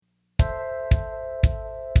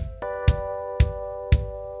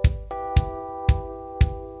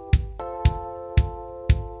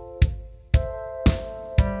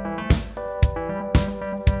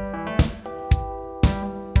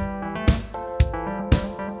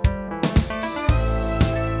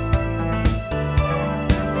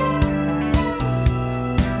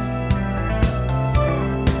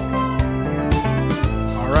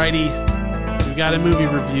Alrighty, we've got a movie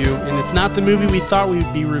review, and it's not the movie we thought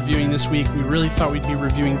we'd be reviewing this week. We really thought we'd be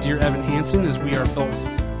reviewing Dear Evan Hansen, as we are both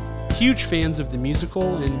huge fans of the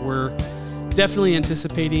musical, and we're definitely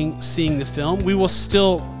anticipating seeing the film. We will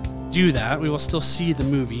still do that. We will still see the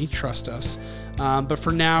movie, trust us. But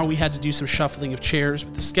for now, we had to do some shuffling of chairs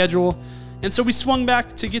with the schedule, and so we swung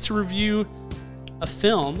back to get to review a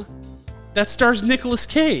film that stars Nicolas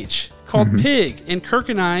Cage called Pig. And Kirk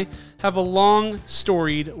and I have a long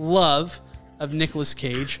storied love of Nicolas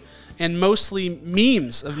Cage, and mostly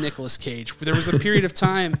memes of Nicolas Cage. There was a period of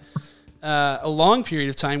time, a long period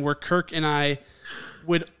of time, where Kirk and I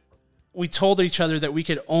we told each other that we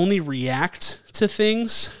could only react to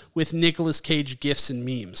things with Nicolas Cage gifs and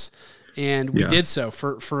memes. And we did so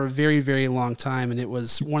for a very, very long time, and it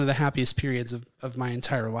was one of the happiest periods of my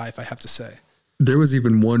entire life, I have to say. There was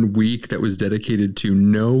even 1 week that was dedicated to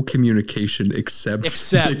no communication except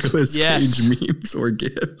Nicolas Cage memes or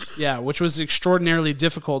GIFs. Yeah, which was extraordinarily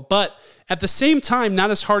difficult, but at the same time, not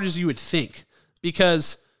as hard as you would think,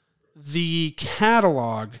 because the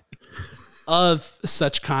catalog of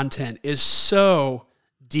such content is so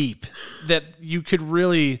deep that you could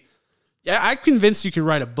really... I'm convinced you could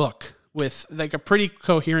write a book with like a pretty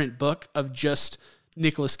coherent book of just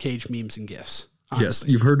Nicolas Cage memes and GIFs. Honestly.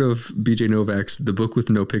 Yes, you've heard of BJ Novak's The Book with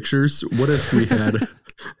No Pictures. What if we had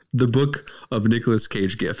the book of Nicolas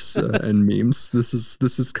Cage GIFs and memes? This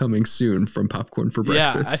is coming soon from Popcorn for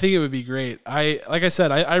Breakfast. Yeah, I think it would be great. Like I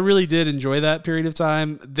said, I really did enjoy that period of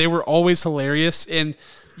time. They were always hilarious, and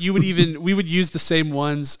we would use the same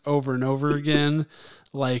ones over and over again.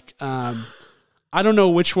 Like, I don't know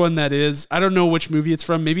which one that is. I don't know which movie it's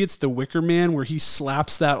from. Maybe it's The Wicker Man, where he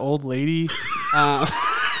slaps that old lady.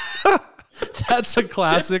 That's a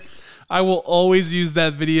classic. Yes. I will always use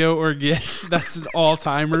that video or GIF. That's an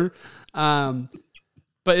all-timer. But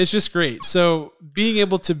it's just great. So being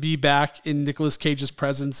able to be back in Nicolas Cage's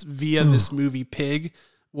presence via this movie Pig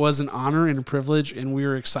was an honor and a privilege, and we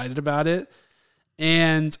were excited about it.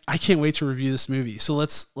 And I can't wait to review this movie. So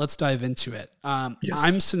let's dive into it.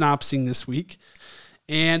 I'm synopsing this week.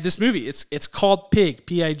 And this movie, it's called Pig,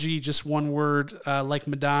 P-I-G, just one word, like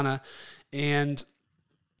Madonna. And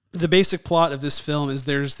the basic plot of this film is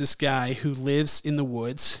there's this guy who lives in the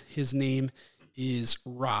woods. His name is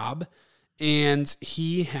Rob, and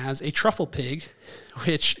he has a truffle pig,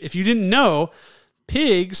 which, if you didn't know,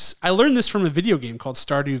 pigs, I learned this from a video game called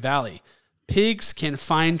Stardew Valley. Pigs can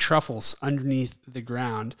find truffles underneath the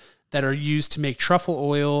ground that are used to make truffle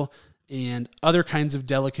oil and other kinds of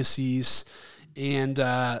delicacies. And,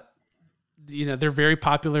 they're very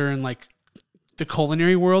popular in like the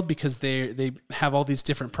culinary world because they have all these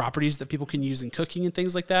different properties that people can use in cooking and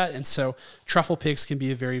things like that. And so truffle pigs can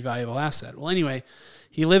be a very valuable asset. Well, anyway,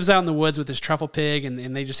 he lives out in the woods with his truffle pig,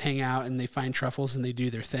 and they just hang out and they find truffles and they do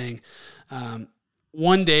their thing.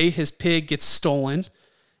 One day his pig gets stolen,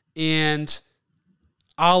 and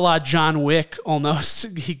a la John Wick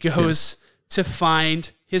almost, he goes to find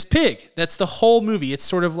his pig. That's the whole movie. It's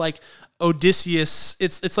sort of like Odysseus.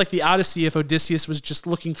 It's like the Odyssey if Odysseus was just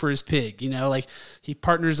looking for his pig. Like he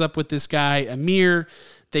partners up with this guy Amir.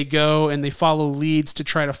 They go and they follow leads to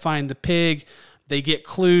try to find the pig. They get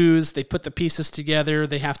clues. They put the pieces together.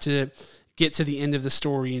 They have to get to the end of the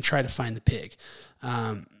story and try to find the pig.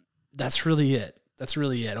 That's really it.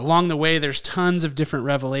 Along the way, there's tons of different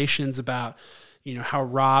revelations about, how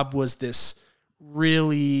Rob was this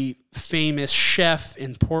really famous chef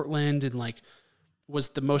in Portland and like was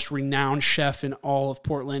the most renowned chef in all of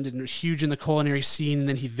Portland and huge in the culinary scene. And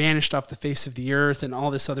then he vanished off the face of the earth and all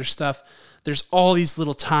this other stuff. There's all these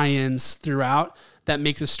little tie-ins throughout that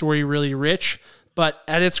make the story really rich. But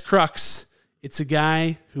at its crux, it's a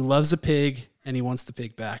guy who loves a pig and he wants the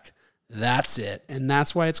pig back. That's it. And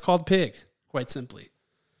that's why it's called Pig, quite simply.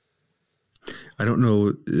 I don't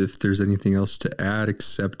know if there's anything else to add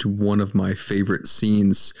except one of my favorite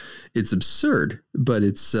scenes. It's absurd, but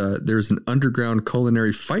it's there's an underground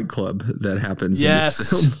culinary fight club that happens in this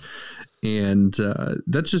film, and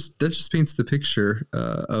that just paints the picture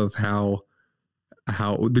of how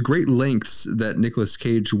the great lengths that Nicolas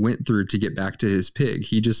Cage went through to get back to his pig.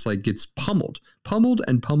 He just like gets pummeled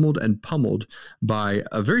by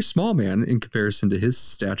a very small man in comparison to his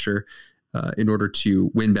stature. In order to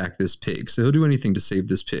win back this pig. So he'll do anything to save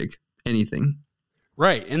this pig. Anything.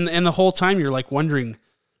 Right. And the whole time you're like wondering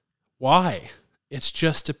why? It's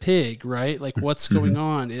just a pig, right? Like what's going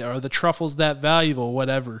on? Are the truffles that valuable?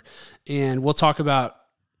 Whatever. And we'll talk about,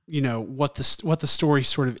 what the story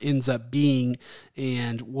sort of ends up being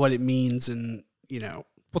and what it means. And,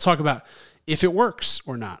 we'll talk about if it works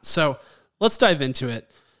or not. So let's dive into it.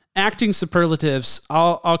 Acting superlatives.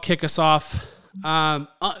 I'll kick us off.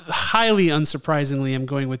 Highly unsurprisingly, I'm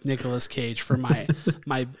going with Nicolas Cage for my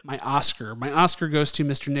Oscar. My Oscar goes to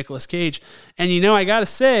Mr. Nicolas Cage. And I got to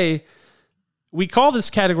say, we call this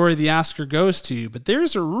category the Oscar goes to, but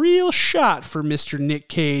there's a real shot for Mr. Nick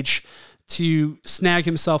Cage to snag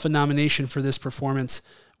himself a nomination for this performance,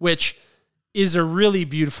 which is a really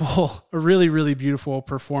beautiful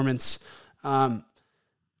performance.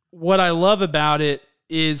 What I love about it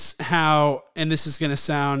is how, and this is going to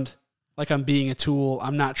sound like I'm being a tool,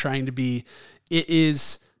 I'm not trying to be,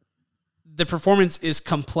 the performance is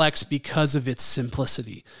complex because of its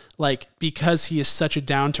simplicity. Like, because he is such a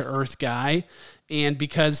down-to-earth guy, and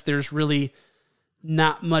because there's really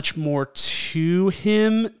not much more to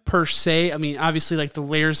him per se. I mean, obviously, like, the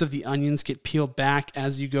layers of the onions get peeled back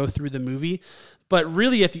as you go through the movie, but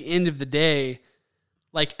really at the end of the day,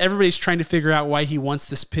 like, everybody's trying to figure out why he wants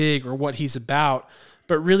this pig or what he's about,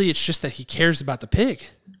 but really it's just that he cares about the pig.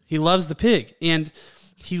 He loves the pig, and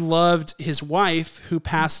he loved his wife who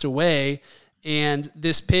passed away, and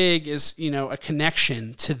this pig is, a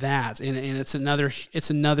connection to that. And it's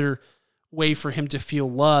another way for him to feel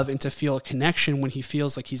love and to feel a connection when he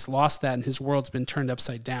feels like he's lost that and his world's been turned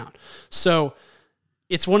upside down. So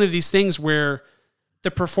it's one of these things where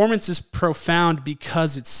the performance is profound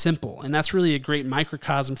because it's simple. And that's really a great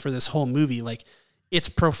microcosm for this whole movie. Like, it's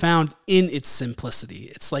profound in its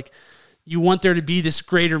simplicity. It's like, you want there to be this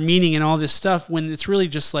greater meaning and all this stuff when it's really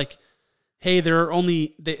just like, hey,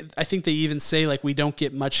 I think they even say, like, we don't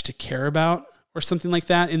get much to care about or something like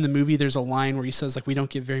that. In the movie, there's a line where he says, like, we don't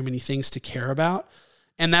get very many things to care about.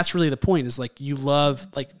 And that's really the point, is like,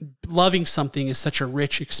 loving something is such a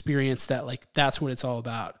rich experience that, like, that's what it's all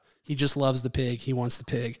about. He just loves the pig. He wants the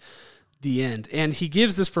pig. The end. And he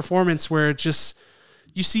gives this performance where it just,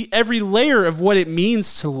 you see every layer of what it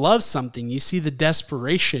means to love something. You see the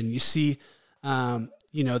desperation. You see,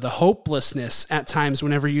 the hopelessness at times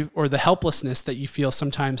or the helplessness that you feel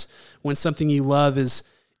sometimes when something you love is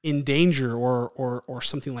in danger or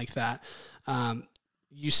something like that.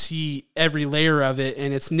 You see every layer of it,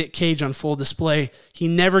 and it's Nick Cage on full display. He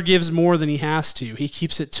never gives more than he has to. He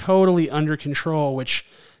keeps it totally under control,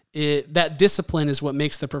 that discipline is what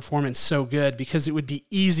makes the performance so good, because it would be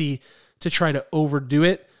easy to try to overdo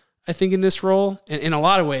it, I think, in this role. And in a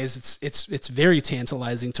lot of ways, it's very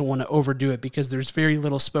tantalizing to want to overdo it because there's very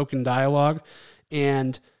little spoken dialogue,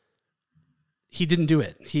 and he didn't do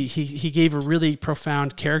it. He gave a really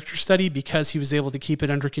profound character study because he was able to keep it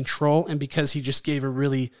under control, and because he just gave a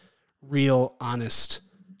really real, honest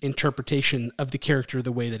interpretation of the character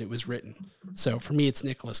the way that it was written. So for me, it's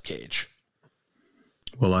Nicolas Cage.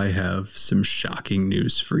 Well, I have some shocking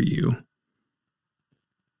news for you.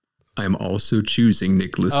 I'm also choosing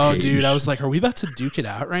Nicolas Cage. Oh, dude, I was like, are we about to duke it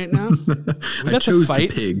out right now? I chose the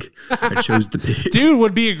pig. I chose the pig. Dude,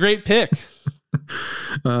 would be a great pick.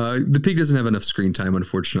 The pig doesn't have enough screen time,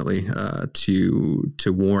 unfortunately, to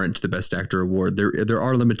warrant the Best Actor award. There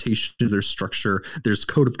are limitations. There's structure. There's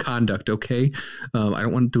code of conduct. Okay, I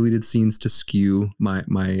don't want deleted scenes to skew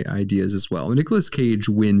my ideas as well. Nicolas Cage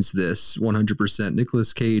wins this 100%.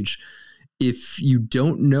 Nicolas Cage, if you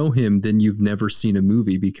don't know him, then you've never seen a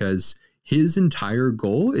movie, because his entire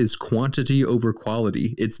goal is quantity over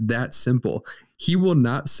quality. It's that simple. He will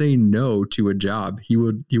not say no to a job. He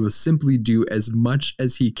will simply do as much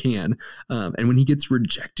as he can. And when he gets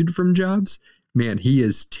rejected from jobs, man, he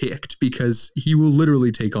is ticked, because he will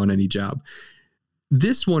literally take on any job.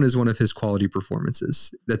 This one is one of his quality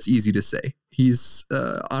performances. That's easy to say. He's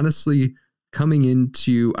honestly coming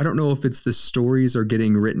into, I don't know if it's the stories are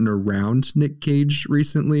getting written around Nick Cage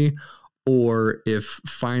recently, or if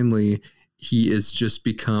finally he has just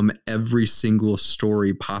become every single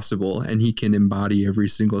story possible and he can embody every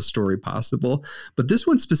single story possible. But this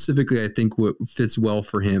one specifically, I think, what fits well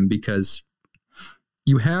for him, because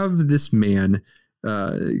you have this man,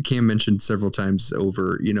 Cam mentioned several times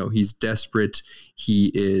over, he's desperate.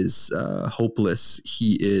 He is hopeless.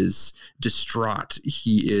 He is distraught.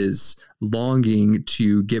 He is longing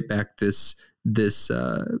to get back this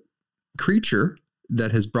creature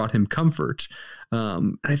that has brought him comfort.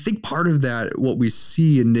 And I think part of that, what we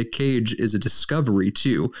see in Nick Cage, is a discovery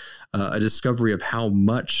too, a discovery of how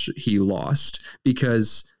much he lost,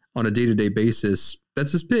 because on a day-to-day basis,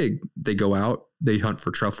 that's his pig. They go out, they hunt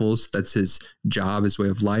for truffles. That's his job, his way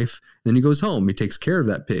of life. Then he goes home. He takes care of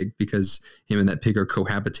that pig because him and that pig are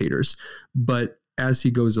cohabitators. But as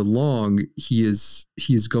he goes along, he is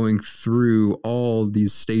going through all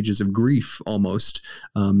these stages of grief, almost,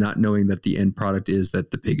 not knowing that the end product is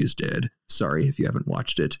that the pig is dead. Sorry if you haven't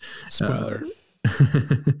watched it. Spoiler.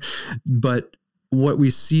 But what we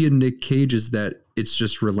see in Nick Cage is that it's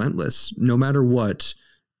just relentless. No matter what,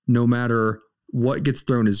 no matter what gets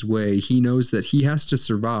thrown his way, he knows that he has to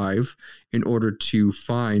survive in order to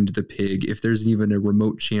find the pig if there's even a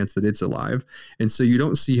remote chance that it's alive. And so you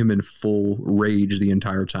don't see him in full rage the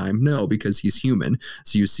entire time. No, because he's human.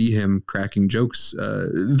 So you see him cracking jokes,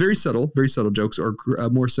 very subtle jokes, or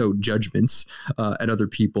more so judgments at other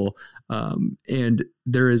people. And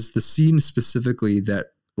there is the scene specifically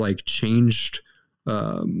that like changed.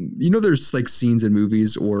 There's like scenes in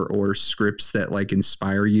movies or scripts that like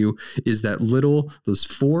inspire you, is that those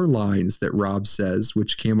 4 lines that Rob says,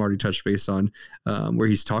 which Cam already touched base on, where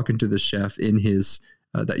he's talking to the chef in his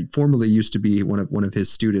that formerly used to be one of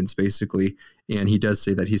his students, basically. And he does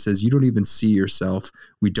say that, he says, "You don't even see yourself.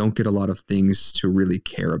 We don't get a lot of things to really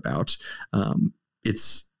care about."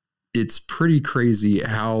 It's pretty crazy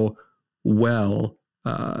how well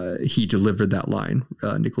he delivered that line,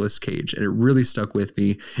 Nicolas Cage, and it really stuck with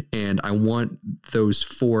me. And I want those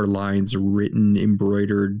 4 lines written,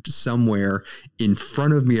 embroidered somewhere in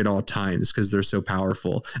front of me at all times, because they're so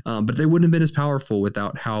powerful. But they wouldn't have been as powerful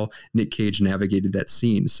without how Nick Cage navigated that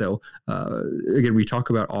scene. So again, we talk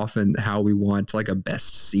about often how we want like a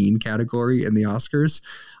best scene category in the Oscars.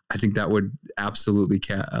 I think that would absolutely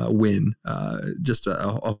win just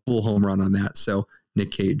a full home run on that. So Nick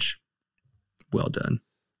Cage, well done.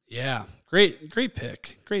 Yeah. Great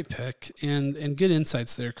pick. And good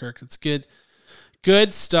insights there, Kirk. That's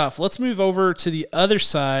good stuff. Let's move over to the other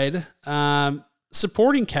side.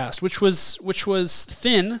 Supporting cast, which was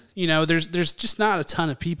thin. There's just not a ton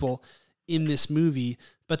of people in this movie,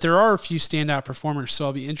 but there are a few standout performers. So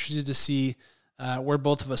I'll be interested to see where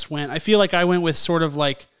both of us went. I feel like I went with sort of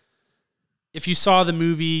like, if you saw the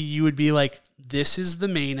movie, you would be like, this is the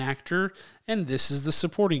main actor and this is the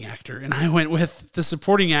supporting actor. And I went with the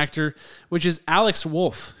supporting actor, which is Alex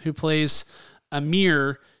Wolff, who plays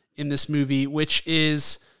Amir in this movie, which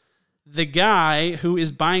is the guy who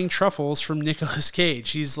is buying truffles from Nicolas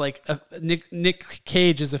Cage. He's like, Nick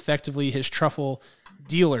Cage is effectively his truffle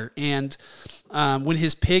dealer. And when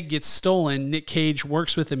his pig gets stolen, Nick Cage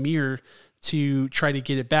works with Amir to try to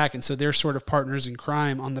get it back. And so they're sort of partners in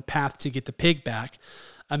crime on the path to get the pig back.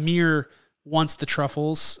 Amir wants the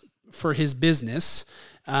truffles for his business.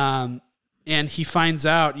 And he finds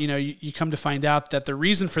out, you come to find out that the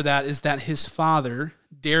reason for that is that his father,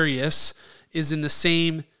 Darius, is in the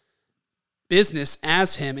same business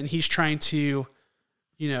as him. And he's trying to,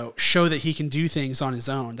 show that he can do things on his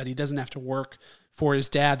own, that he doesn't have to work for his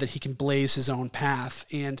dad, that he can blaze his own path.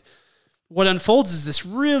 And what unfolds is this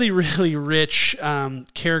really, really rich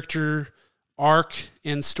character arc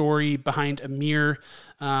and story behind Amir.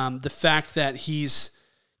 The fact that he's,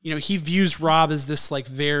 he views Rob as this like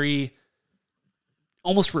very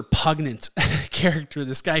almost repugnant character.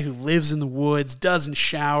 This guy who lives in the woods, doesn't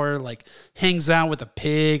shower, like hangs out with a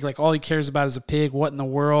pig. Like all he cares about is a pig. What in the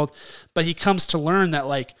world? But he comes to learn that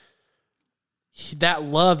like that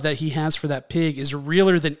love that he has for that pig is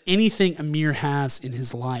realer than anything Amir has in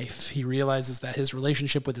his life. He realizes that his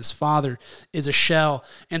relationship with his father is a shell.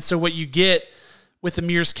 And so what you get with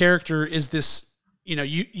Amir's character is this,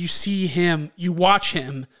 you see him, you watch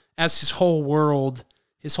him as his whole world,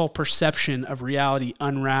 his whole perception of reality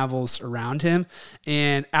unravels around him.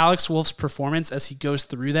 And Alex Wolff's performance as he goes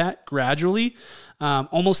through that gradually,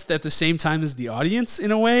 almost at the same time as the audience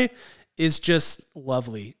in a way, is just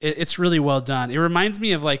lovely. It's really well done. It reminds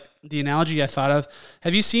me of like the analogy I thought of.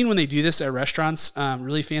 Have you seen when they do this at restaurants,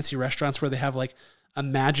 really fancy restaurants where they have like a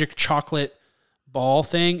magic chocolate ball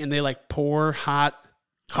thing and they like pour hot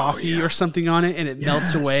coffee or something on it and it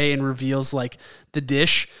melts away and reveals like the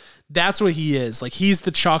dish? That's what he is. Like he's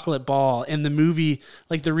the chocolate ball, and the movie,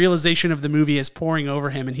 like the realization of the movie is pouring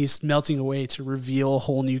over him and he's melting away to reveal a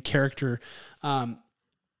whole new character.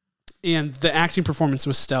 And the acting performance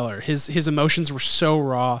was stellar. His emotions were so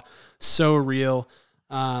raw, so real.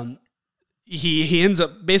 He ends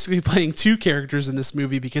up basically playing 2 characters in this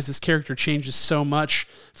movie because his character changes so much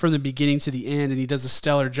from the beginning to the end, and he does a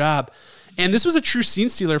stellar job. And this was a true scene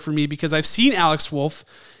stealer for me because I've seen Alex Wolff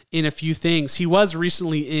in a few things. He was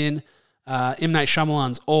recently in M. Night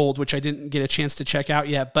Shyamalan's Old, which I didn't get a chance to check out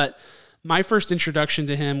yet, but my first introduction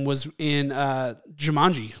to him was in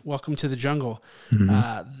Jumanji, Welcome to the Jungle,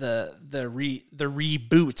 the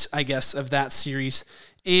reboot, I guess, of that series.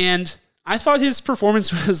 And I thought his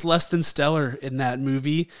performance was less than stellar in that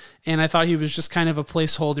movie, and I thought he was just kind of a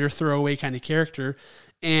placeholder, throwaway kind of character.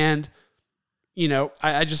 And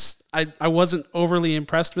I wasn't overly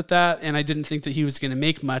impressed with that, and I didn't think that he was going to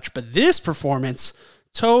make much. But this performance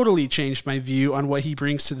totally changed my view on what he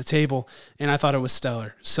brings to the table, and I thought it was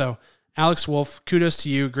stellar. So Alex Wolff, kudos to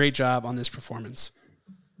you. Great job on this performance.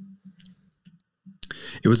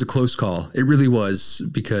 It was a close call. It really was,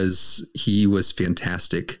 because he was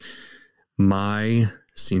fantastic. My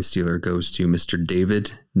scene stealer goes to Mr.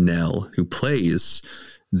 David Nell, who plays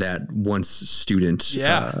that once student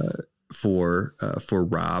for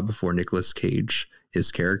Rob, for Nicolas Cage,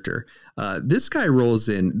 his character. This guy rolls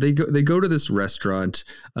in. They go to this restaurant.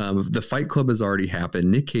 The fight club has already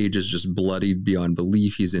happened. Nick Cage is just bloodied beyond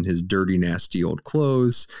belief. He's in his dirty, nasty old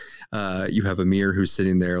clothes. You have Amir, who's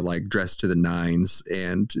sitting there like dressed to the nines,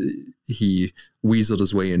 and he weaseled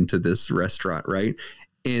his way into this restaurant, right?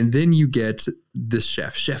 And then you get this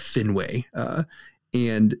Chef Finway,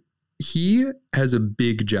 and he has a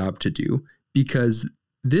big job to do, because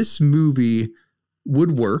this movie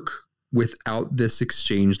would work without this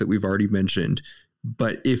exchange that we've already mentioned.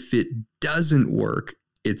 But if it doesn't work,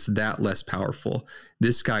 it's that less powerful.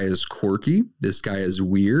 This guy is quirky. This guy is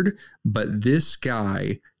weird, but this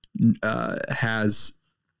guy has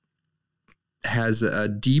a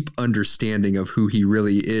deep understanding of who he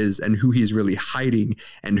really is and who he's really hiding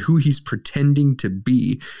and who he's pretending to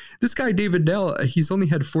be. This guy, David Nell, he's only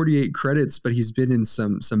had 48 credits, but he's been in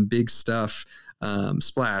some big stuff.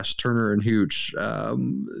 Splash, Turner and Hooch,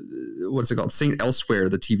 what's it called? Saint Elsewhere,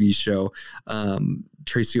 the TV show,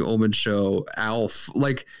 Tracy Ullman Show, Alf,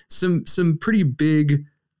 like some pretty big,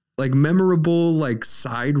 like memorable, like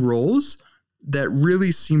side roles that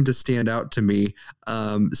really seem to stand out to me.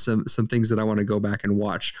 Some things that I want to go back and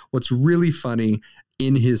watch. What's really funny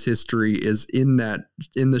in his history is in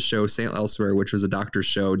the show Saint Elsewhere, which was a doctor's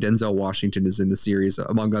show. Denzel Washington is in the series,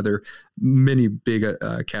 among other many big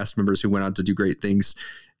cast members who went on to do great things.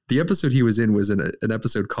 The episode he was in was an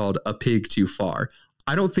episode called A Pig Too Far.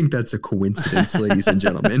 I don't think that's a coincidence, ladies and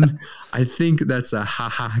gentlemen. I think that's a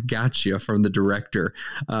gotcha from the director.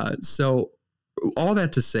 So all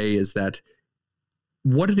that to say is that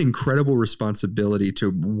what an incredible responsibility to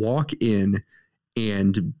walk in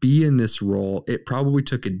and be in this role. It probably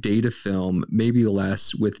took a day to film, maybe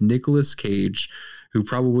less, with Nicolas Cage, who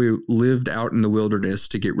probably lived out in the wilderness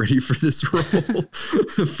to get ready for this role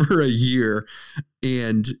for a year,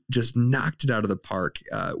 and just knocked it out of the park.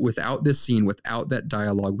 Without this scene, without that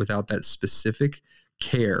dialogue, without that specific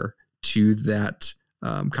care to that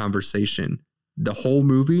conversation, the whole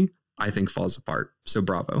movie, I think, falls apart. So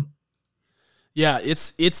bravo. Yeah,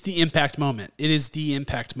 it's the impact moment. It is the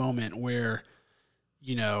impact moment where,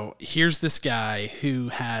 you know, here's this guy who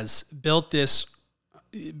has built this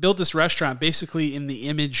restaurant basically in the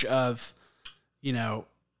image of, you know,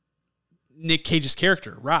 Nick Cage's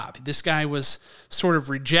character, Rob. This guy was sort of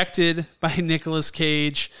rejected by Nicolas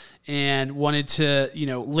Cage and wanted to, you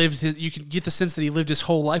know, you can get the sense that he lived his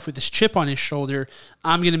whole life with this chip on his shoulder.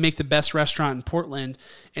 I'm going to make the best restaurant in Portland.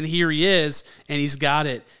 And here he is, and he's got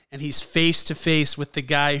it. And he's face to face with the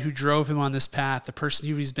guy who drove him on this path, the person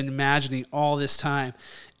who he's been imagining all this time.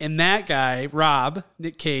 And that guy, Rob,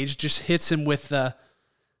 Nick Cage, just hits him with the,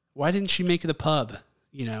 why didn't you make the pub,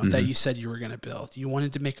 you know, that you said you were going to build? You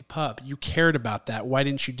wanted to make a pub. You cared about that. Why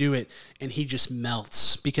didn't you do it? And he just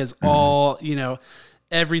melts because all, you know,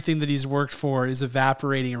 everything that he's worked for is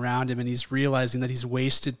evaporating around him, and he's realizing that he's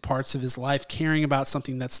wasted parts of his life caring about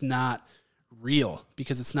something that's not real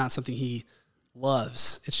because it's not something he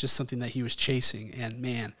loves. It's just something that he was chasing. And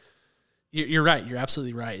man, you're right. You're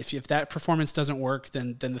absolutely right. If that performance doesn't work,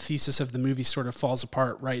 then the thesis of the movie sort of falls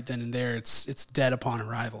apart right then and there. It's dead upon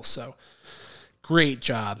arrival. So great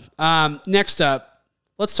job. Next up,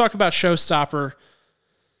 let's talk about Showstopper.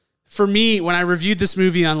 For me, when I reviewed this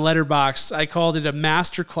movie on Letterboxd, I called it a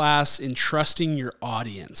masterclass in trusting your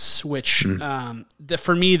audience, which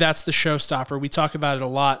for me, that's the Showstopper. We talk about it a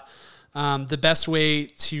lot. The best way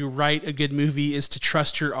to write a good movie is to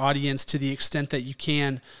trust your audience to the extent that you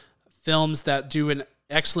can. Films that do an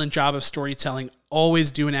excellent job of storytelling always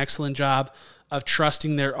do an excellent job of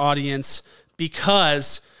trusting their audience,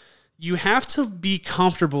 because you have to be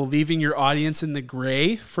comfortable leaving your audience in the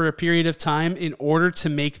gray for a period of time in order to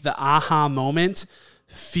make the aha moment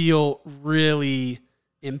feel really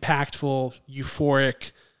impactful,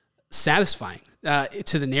 euphoric, satisfying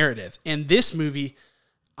to the narrative. And this movie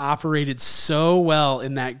operated so well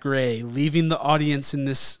in that gray, leaving the audience in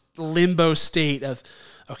this limbo state of,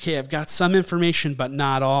 okay, I've got some information, but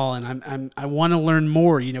not all, and I want to learn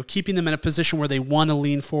more. You know, keeping them in a position where they want to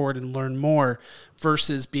lean forward and learn more,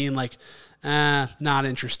 versus being like, not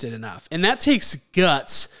interested enough. And that takes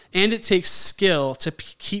guts and it takes skill to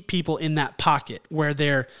keep people in that pocket where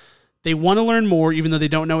they want to learn more, even though they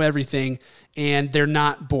don't know everything, and they're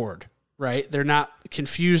not bored. Right? They're not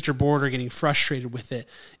confused or bored or getting frustrated with it.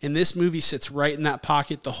 And this movie sits right in that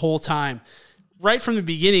pocket the whole time. Right from the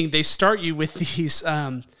beginning, they start you with these,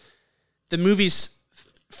 the movie's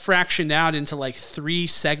fractioned out into like 3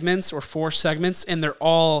 segments or 4 segments, and they're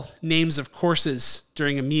all names of courses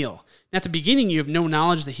during a meal. And at the beginning, you have no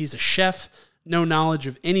knowledge that he's a chef, no knowledge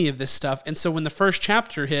of any of this stuff. And so when the first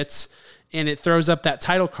chapter hits and it throws up that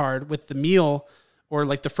title card with the meal or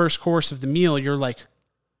like the first course of the meal, you're like,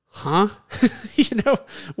 huh?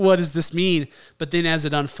 What does this mean? But then as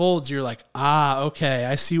it unfolds, you're like, okay,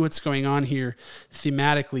 I see what's going on here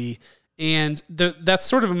thematically. And that's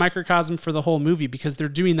sort of a microcosm for the whole movie, because they're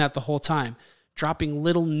doing that the whole time, dropping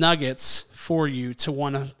little nuggets for you to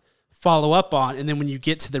want to follow up on. And then when you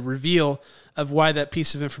get to the reveal of why that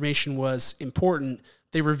piece of information was important,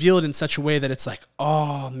 they reveal it in such a way that it's like,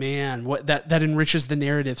 oh man, what that enriches the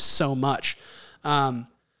narrative so much.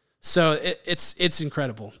 So it's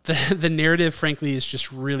incredible. The narrative, frankly, is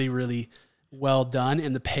just really, really well done,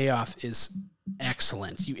 and the payoff is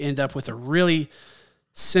excellent. You end up with a really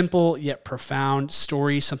simple yet profound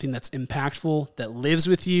story, something that's impactful, that lives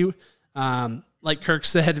with you. Like Kirk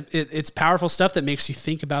said, it's powerful stuff that makes you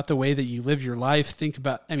think about the way that you live your life.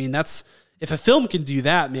 That's, if a film can do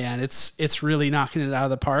that, man, it's really knocking it out of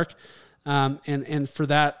the park. And for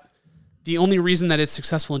that, the only reason that it's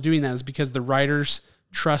successful in doing that is because the writers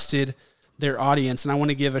trusted their audience. And I want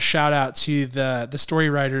to give a shout out to the story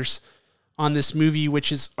writers on this movie,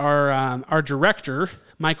 which is our director,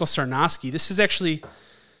 Michael Sarnowski. This is actually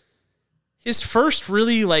his first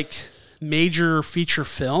really like major feature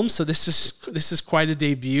film. So this is quite a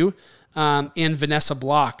debut. And Vanessa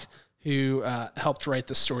Block, who helped write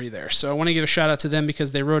the story there. So I want to give a shout out to them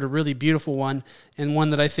because they wrote a really beautiful one, and one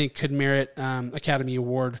that I think could merit Academy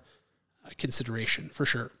Award consideration for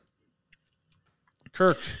sure.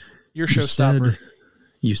 Kirk, your showstopper.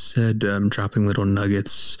 You said dropping little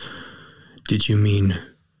nuggets. Did you mean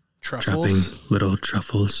truffles? Dropping little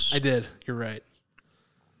truffles? I did. You're right.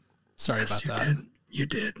 Sorry about that. You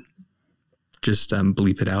did. Just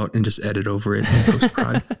bleep it out and just edit over it.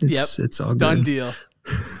 It's all good. Done deal.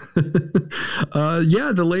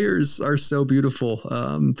 Yeah, the layers are so beautiful.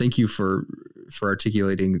 Thank you for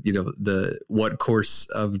articulating, the what course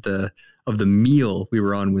of the meal we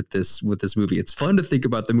were on with this movie. It's fun to think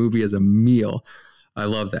about the movie as a meal. I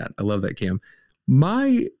love that, Cam.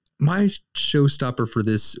 My showstopper for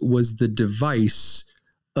this was the device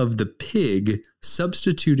of the pig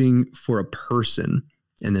substituting for a person,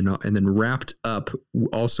 and then wrapped up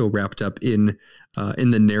in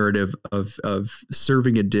the narrative of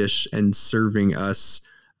serving a dish and serving us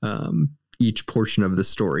each portion of the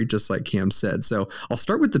story, just like Cam said. So I'll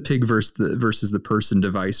start with the pig versus the person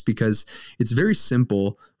device, because it's very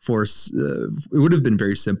simple it would have been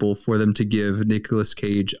very simple for them to give Nicolas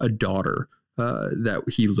Cage a daughter that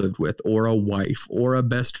he lived with, or a wife, or a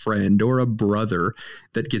best friend, or a brother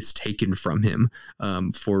that gets taken from him.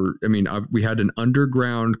 We had an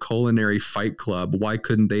underground culinary fight club. Why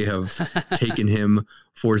couldn't they have taken him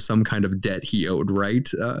for some kind of debt he owed, right?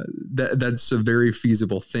 That's a very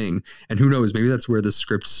feasible thing. And who knows, maybe that's where the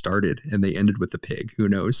script started and they ended with the pig. Who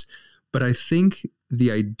knows? But I think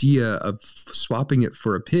the idea of swapping it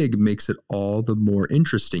for a pig makes it all the more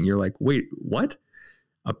interesting. You're like, wait, what?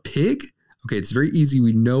 A pig? Okay, it's very easy.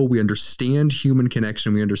 We understand human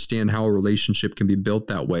connection. We understand how a relationship can be built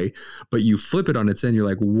that way. But you flip it on its end. You're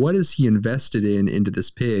like, what is he invested into this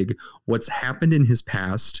pig? What's happened in his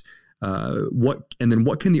past? What can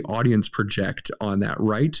the audience project on that,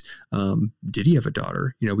 right? Did he have a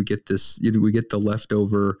daughter? We get this. We get the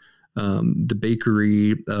leftover, the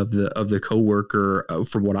bakery of the coworker.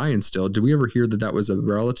 From what I instilled, did we ever hear that was a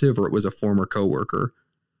relative or it was a former coworker?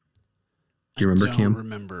 Do you remember, Cam? I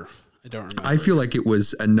don't remember. I feel like it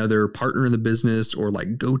was another partner in the business or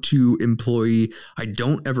like go-to employee. I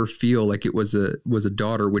don't ever feel like it was a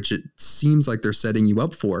daughter, which it seems like they're setting you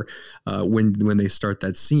up for when they start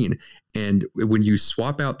that scene. And when you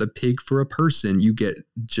swap out the pig for a person, you get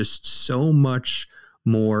just so much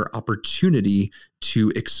more opportunity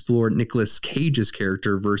to explore Nicolas Cage's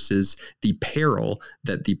character versus the peril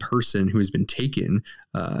that the person who has been taken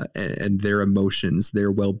and their emotions,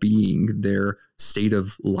 their well-being, their state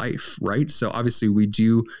of life, right? So obviously we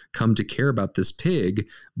do come to care about this pig,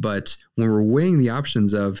 but when we're weighing the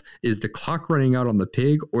options of, is the clock running out on the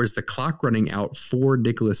pig or is the clock running out for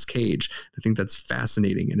Nicolas Cage? I think that's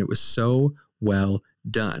fascinating, and it was so well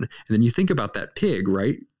done. And then you think about that pig,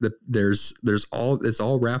 right? It's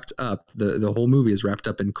all wrapped up. The whole movie is wrapped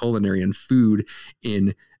up in culinary and food,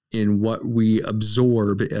 in what we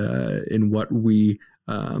absorb, in what we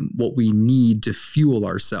need to fuel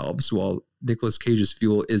ourselves. Well, Nicolas Cage's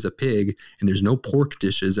fuel is a pig, and there's no pork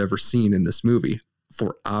dishes ever seen in this movie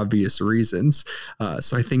for obvious reasons.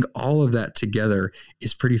 So I think all of that together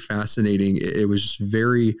is pretty fascinating. It was just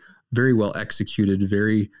very very well executed,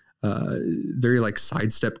 very like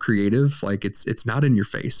sidestep creative. Like it's not in your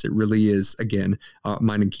face. It really is. Again,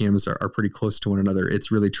 mine and Cam's are pretty close to one another.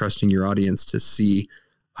 It's really trusting your audience to see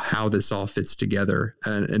how this all fits together,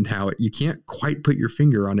 and how you can't quite put your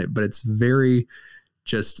finger on it, but it's very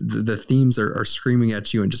just the themes are screaming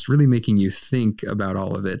at you and just really making you think about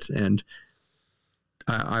all of it. And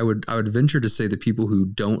I would venture to say the people who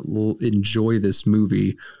don't enjoy this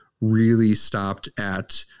movie really stopped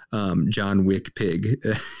at John Wick Pig.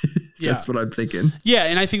 That's what I'm thinking. Yeah,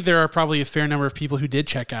 and I think there are probably a fair number of people who did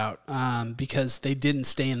check out because they didn't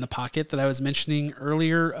stay in the pocket that I was mentioning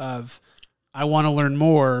earlier of, I want to learn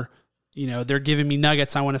more. You know, they're giving me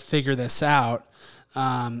nuggets. I want to figure this out.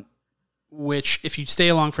 Which, if you stay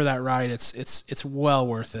along for that ride, it's well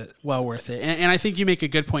worth it. Well worth it. And I think you make a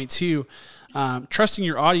good point too. Trusting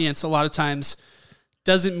your audience a lot of times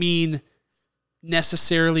doesn't mean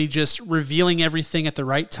necessarily just revealing everything at the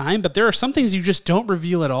right time, but there are some things you just don't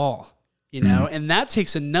reveal at all, you know, and that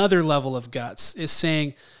takes another level of guts, is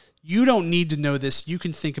saying, you don't need to know this. You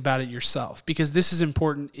can think about it yourself, because this is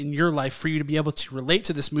important in your life for you to be able to relate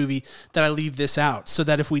to this movie, that I leave this out, so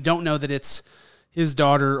that if we don't know that it's his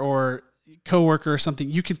daughter or coworker or something,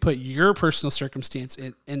 you can put your personal circumstance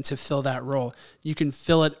in to fill that role. You can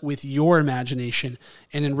fill it with your imagination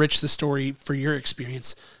and enrich the story for your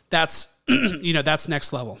experience. That's, you know, that's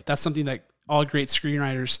next level. That's something that all great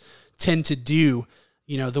screenwriters tend to do,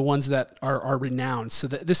 you know, the ones that are renowned. So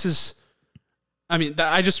that this is, I mean,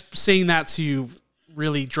 I just saying that to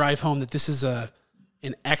really drive home that this is an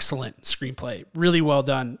excellent screenplay, really well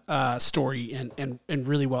done story, and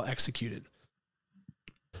really well executed.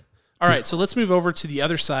 All right, so let's move over to the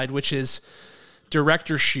other side, which is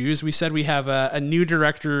director's shoes. We said we have a new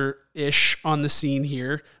director-ish on the scene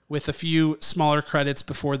here with a few smaller credits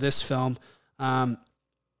before this film.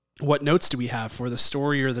 What notes do we have for the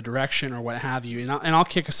story or the direction or what have you? And I'll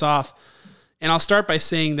kick us off, and I'll start by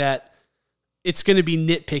saying that it's going to be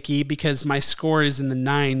nitpicky because my score is in the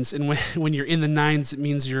 9s, and when you're in the 9s, it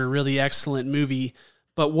means you're a really excellent movie.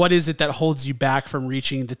 But what is it that holds you back from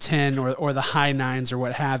reaching the 10 or the high 9s or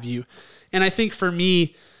what have you? And I think for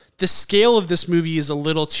me, the scale of this movie is a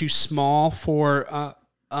little too small for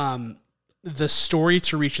the story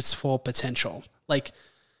to reach its full potential. Like,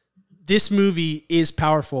 this movie is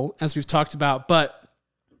powerful, as we've talked about, but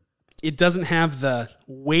it doesn't have the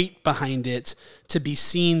weight behind it to be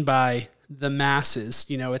seen by the masses.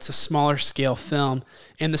 You know, it's a smaller scale film,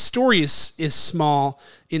 and the story is small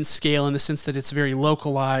in scale in the sense that it's very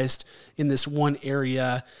localized in this one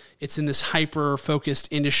area. It's in this hyper focused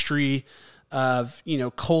industry of, you know,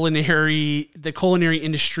 the culinary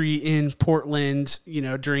industry in Portland, you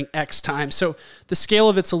know, during X time. So the scale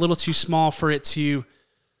of it's a little too small for it to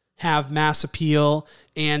have mass appeal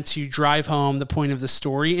and to drive home the point of the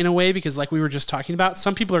story in a way, because like we were just talking about,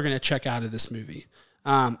 some people are going to check out of this movie.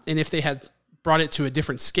 And if they had brought it to a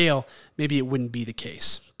different scale, maybe it wouldn't be the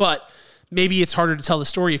case. But maybe it's harder to tell the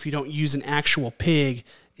story if you don't use an actual pig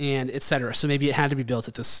and et cetera. So maybe it had to be built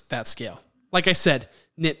at that scale. Like I said,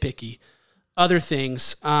 nitpicky. Other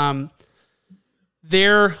things,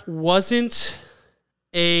 there wasn't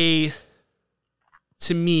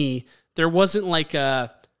like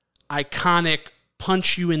a iconic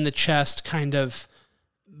punch you in the chest kind of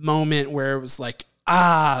moment where it was like,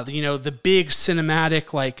 you know, the big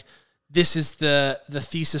cinematic, like, this is the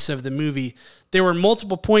thesis of the movie. There were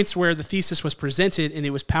multiple points where the thesis was presented and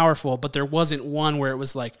it was powerful, but there wasn't one where it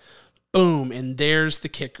was like, boom, and there's the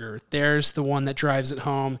kicker. There's the one that drives it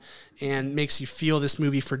home and makes you feel this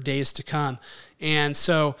movie for days to come. And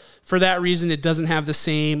so for that reason, it doesn't have the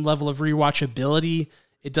same level of rewatchability.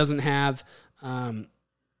 It doesn't have,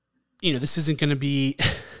 you know, this isn't going to be,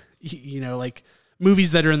 you know, like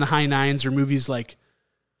movies that are in the high 9s or movies like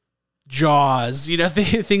Jaws, you know,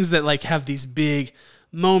 things that like have these big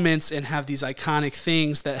moments and have these iconic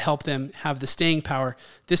things that help them have the staying power.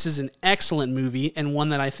 This is an excellent movie and one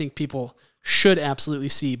that I think people should absolutely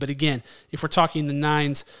see. But again, if we're talking the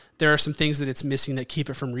 9s, there are some things that it's missing that keep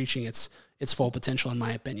it from reaching its full potential, in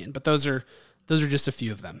my opinion. But those are just a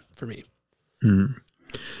few of them for me.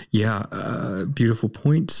 Yeah, beautiful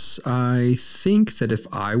points. I think that if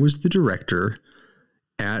I was the director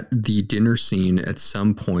at the dinner scene at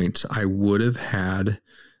some point, I would have had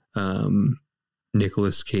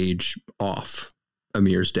Nicolas Cage off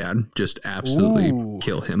Amir's dad, just absolutely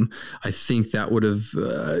kill him. I think that would have,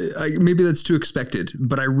 maybe that's too expected,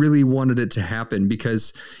 but I really wanted it to happen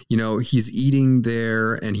because, you know, he's eating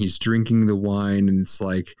there and he's drinking the wine and it's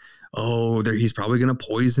like, oh, he's probably going to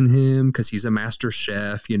poison him because he's a master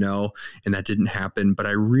chef, you know, and that didn't happen. But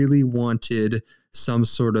I really wanted some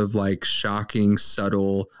sort of like shocking,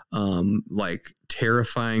 subtle, like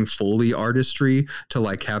terrifying Foley artistry to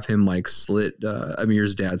like have him like slit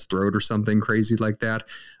Amir's dad's throat or something crazy like that.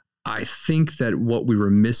 I think that what we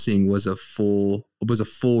were missing was a full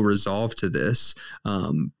resolve to this.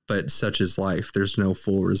 But such is life. There's no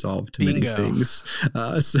full resolve to many things.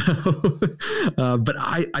 But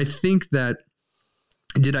I think that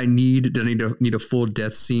did I need a full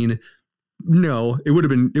death scene? No, it would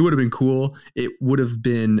have been cool. It would have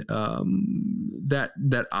been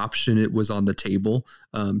that option. It was on the table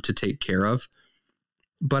to take care of.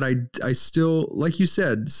 But I still, like you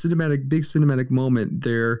said, big cinematic moment.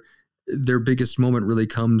 Their biggest moment really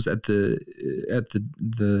comes at the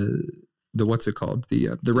what's it called?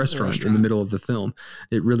 The restaurant in the middle of the film.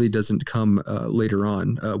 It really doesn't come later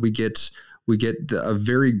on. We get a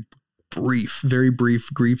very brief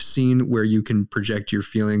grief scene where you can project your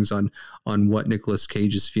feelings on what Nicolas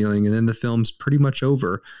Cage is feeling, and then the film's pretty much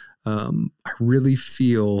over. I really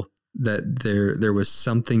feel that there was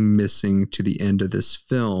something missing to the end of this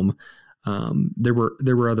film. There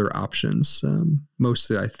were other options.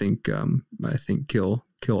 Mostly, I think kill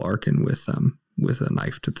Arkin with a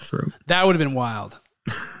knife to the throat. That would have been wild.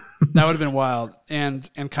 That would have been wild and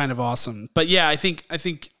kind of awesome. But yeah, I think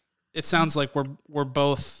it sounds like we're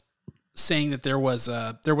both saying that there was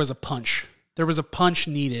a punch. There was a punch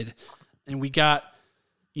needed, and we got,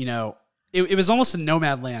 you know, it was almost a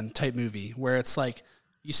Nomadland type movie where it's like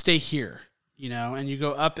you stay here, you know, and you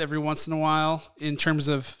go up every once in a while in terms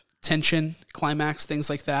of tension, climax,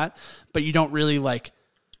 things like that, but you don't really like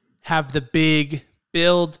have the big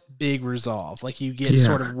build, big resolve. Like you get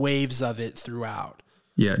sort of waves of it throughout.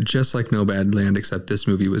 Yeah, just like Nomadland, except this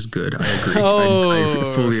movie was good. I agree.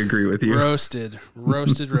 I fully agree with you. Roasted.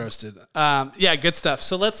 Yeah, good stuff.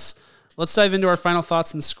 So let's dive into our final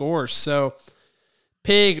thoughts and scores. So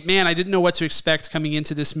Pig, man, I didn't know what to expect coming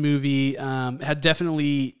into this movie. Had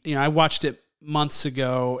definitely, you know, I watched it months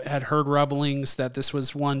ago, had heard rumblings that this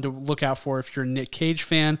was one to look out for if you're a Nick Cage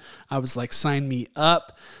fan. I was like, sign me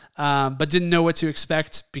up. But didn't know what to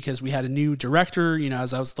expect because we had a new director. You know,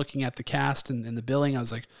 as I was looking at the cast and the billing, I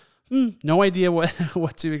was like, no idea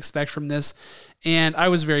what to expect from this. And I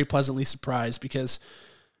was very pleasantly surprised because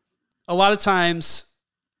a lot of times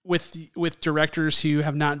with directors who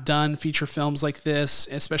have not done feature films like this,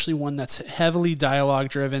 especially one that's heavily dialogue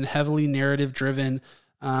driven, heavily narrative driven,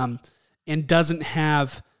 and doesn't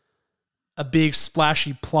have a big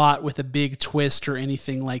splashy plot with a big twist or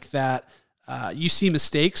anything like that, you see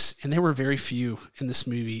mistakes, and there were very few in this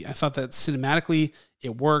movie. I thought that cinematically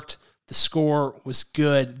it worked. The score was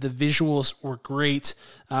good. The visuals were great.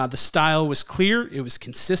 The style was clear. It was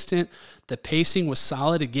consistent. The pacing was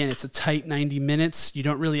solid. Again, it's a tight 90 minutes. You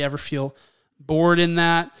don't really ever feel bored in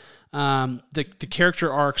that. The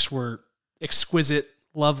character arcs were exquisite,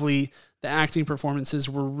 lovely. The acting performances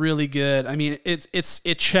were really good. I mean,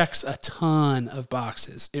 it checks a ton of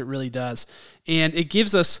boxes. It really does. And it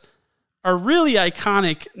gives us a really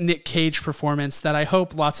iconic Nick Cage performance that I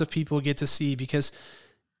hope lots of people get to see because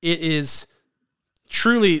it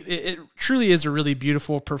truly is a really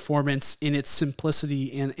beautiful performance in its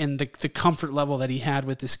simplicity and the comfort level that he had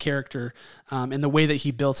with this character, and the way that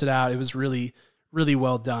he built it out. It was really, really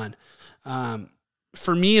well done.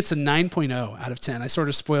 For me, it's a 9.0 out of 10. I sort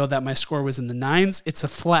of spoiled that my score was in the 9s. It's a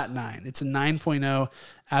flat 9. It's a 9.0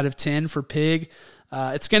 out of 10 for Pig.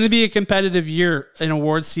 It's going to be a competitive year in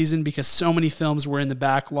awards season because so many films were in the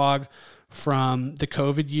backlog from the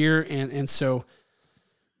COVID year. And so,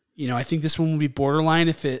 you know, I think this one will be borderline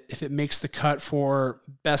if it makes the cut for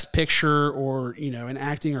Best Picture or, you know, an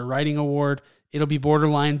acting or writing award. It'll be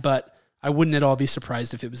borderline, but I wouldn't at all be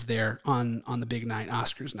surprised if it was there on the big night,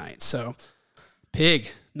 Oscars night. So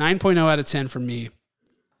Pig, 9.0 out of 10 for me.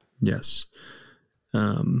 Yes.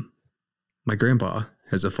 My grandpa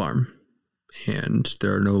has a farm, and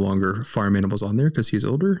there are no longer farm animals on there because he's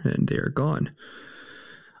older and they are gone.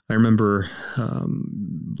 I remember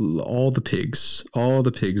all the pigs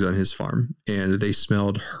on his farm, and they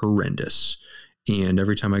smelled horrendous. And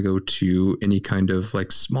every time I go to any kind of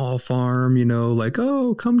like small farm, you know, like,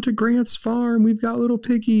 oh, come to Grant's farm, we've got little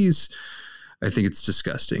piggies. I think it's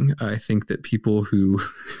disgusting. I think that people who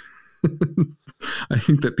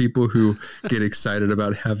get excited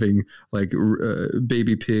about having like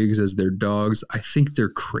baby pigs as their dogs, I think they're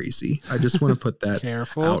crazy. I just want to put that out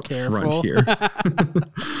front here.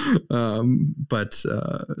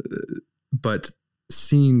 But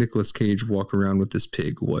seeing Nicolas Cage walk around with this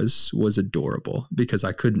pig was adorable because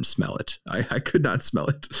I couldn't smell it. I could not smell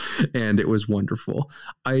it, and it was wonderful.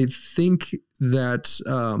 I think that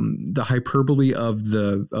the hyperbole of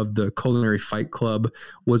the Culinary Fight Club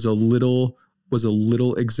was a little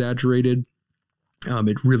exaggerated.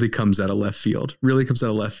 It really comes out of left field.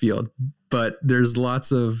 But there's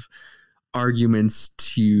lots of arguments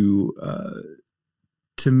to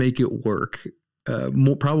make it work.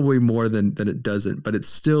 Probably more than it doesn't, but it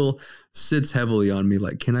still sits heavily on me.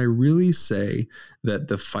 Like, can I really say that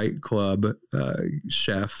the Fight Club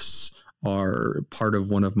chefs are part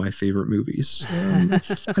of one of my favorite movies?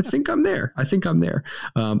 I think I'm there.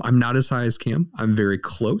 I'm not as high as Cam. I'm very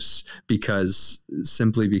close because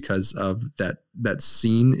of that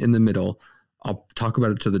scene in the middle. I'll talk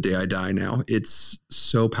about it till the day I die now. It's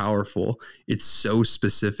so powerful. It's so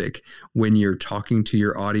specific. When you're talking to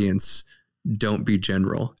your audience, don't be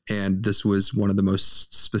general. And this was one of the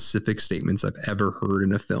most specific statements I've ever heard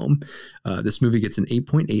in a film. This movie gets an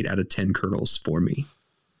 8.8 out of 10 kernels for me.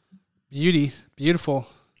 Beautiful.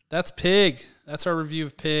 That's Pig. That's our review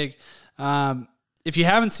of Pig. If you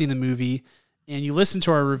haven't seen the movie and you listen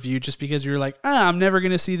to our review just because you're like, I'm never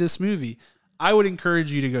going to see this movie, I would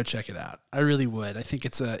encourage you to go check it out. I really would. I think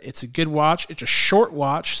it's a good watch. It's a short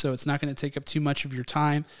watch, so it's not going to take up too much of your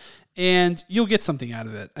time, and you'll get something out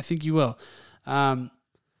of it. I think you will.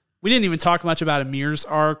 We didn't even talk much about Amir's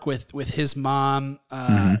arc with his mom.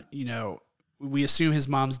 You know, we assume his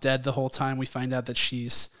mom's dead the whole time. We find out that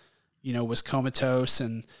she's, was comatose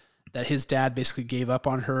and that his dad basically gave up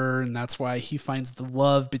on her, and that's why he finds the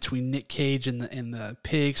love between Nick Cage and the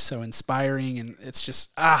pig so inspiring. And it's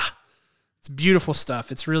just it's beautiful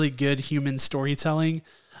stuff. It's really good human storytelling,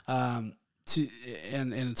 and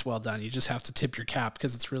it's well done. You just have to tip your cap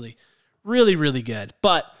because it's really, really, really good.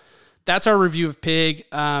 But that's our review of Pig.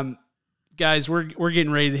 Guys, we're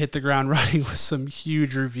getting ready to hit the ground running with some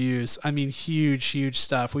huge reviews. I mean, huge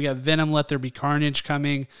stuff. We got Venom: Let There Be Carnage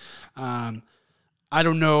coming. I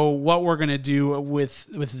don't know what we're going to do with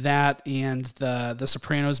that and the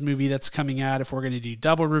Sopranos movie that's coming out, if we're going to do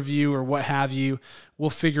double review or what have you. We'll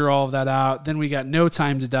figure all of that out. Then we got No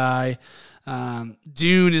Time to Die.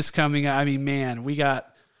 Dune is coming out. I mean, man, we got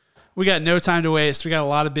no time to waste. We got a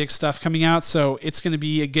lot of big stuff coming out, so it's going to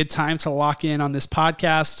be a good time to lock in on this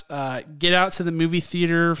podcast. Get out to the movie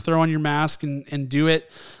theater, throw on your mask, and do it.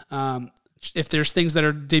 If there's things that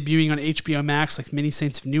are debuting on HBO Max, like Many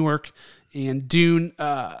Saints of Newark and Dune,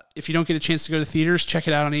 if you don't get a chance to go to theaters, check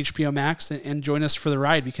it out on HBO Max and join us for the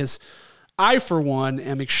ride, because I, for one,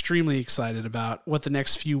 am extremely excited about what the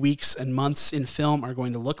next few weeks and months in film are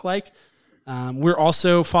going to look like. We're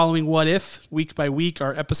also following What If week by week.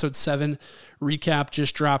 Our episode 7 recap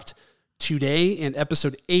just dropped today, and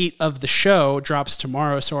episode 8 of the show drops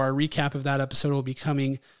tomorrow. So our recap of that episode will be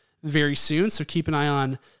coming very soon. So keep an eye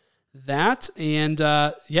on that. And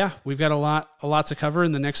we've got a lot to cover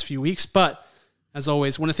in the next few weeks. But as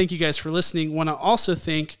always, want to thank you guys for listening. Want to also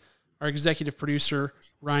thank our executive producer,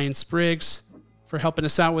 Ryan Spriggs, for helping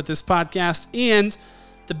us out with this podcast, and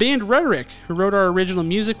the band Rhetoric, who wrote our original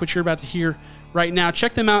music, which you're about to hear right now.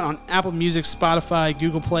 Check them out on Apple Music, Spotify,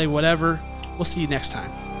 Google Play, whatever. We'll see you next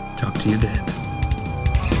time. Talk to you then.